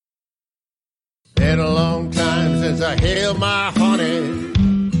Been a long time since I held my honey,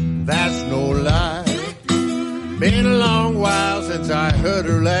 that's no lie. Been a long while since I heard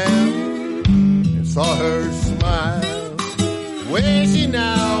her laugh and saw her smile. Where is she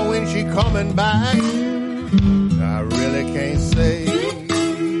now, when she coming back? I really can't say.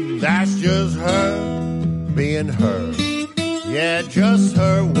 That's just her being her. Yeah, just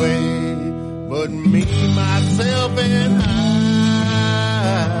her way. But me, myself, and I,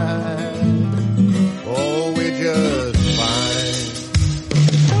 oh, we're just fine.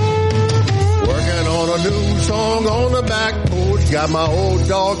 Working on a new song on the back porch. Got my old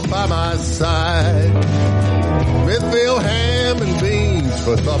dog by my side. Smithfield ham and beans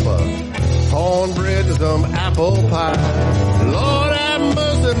for supper. Cornbread and some apple pie. Lord have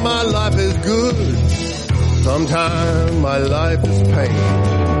mercy, my life is good. Sometimes my life is pain.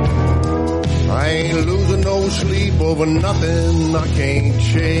 I ain't losing no sleep over nothing I can't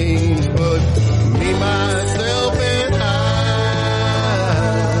change. But me, myself, and I,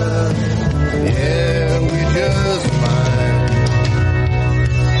 yeah, we just fine.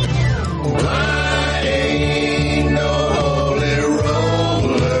 I ain't no holy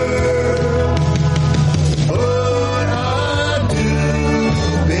roller, but I do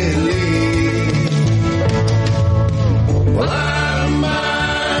believe. Well, I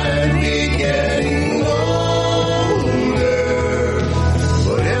might be getting older,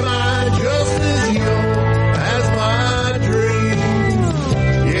 but am I just as young as my dreams?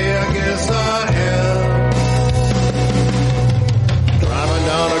 Yeah, I guess I am. Driving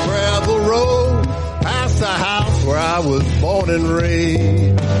down a gravel road, past the house where I was born and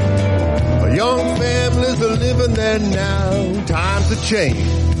raised. A young family's living there now. Times have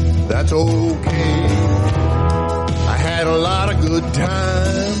changed, that's okay. I had a lot of good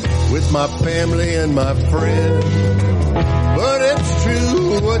time with my family and my friends. But it's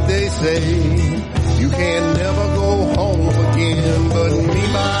true what they say, you can never go home again. But me,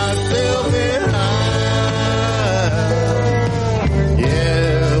 myself, and I,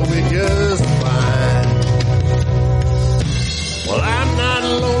 yeah, we just fine. Well, I'm not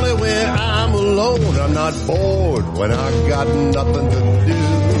lonely when I'm alone. I'm not bored when I've got nothing to do.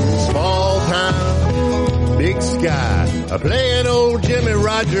 Small town, big sky. I play an old Jimmy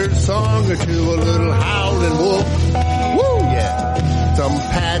Rogers song or two, a little howling wolf. Woo, yeah. Some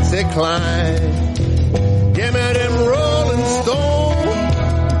Patsy Cline. Give me them Rolling Stones.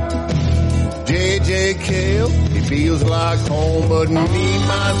 J.J. Cale, he feels like home, but me,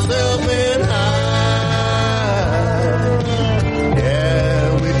 myself, and I,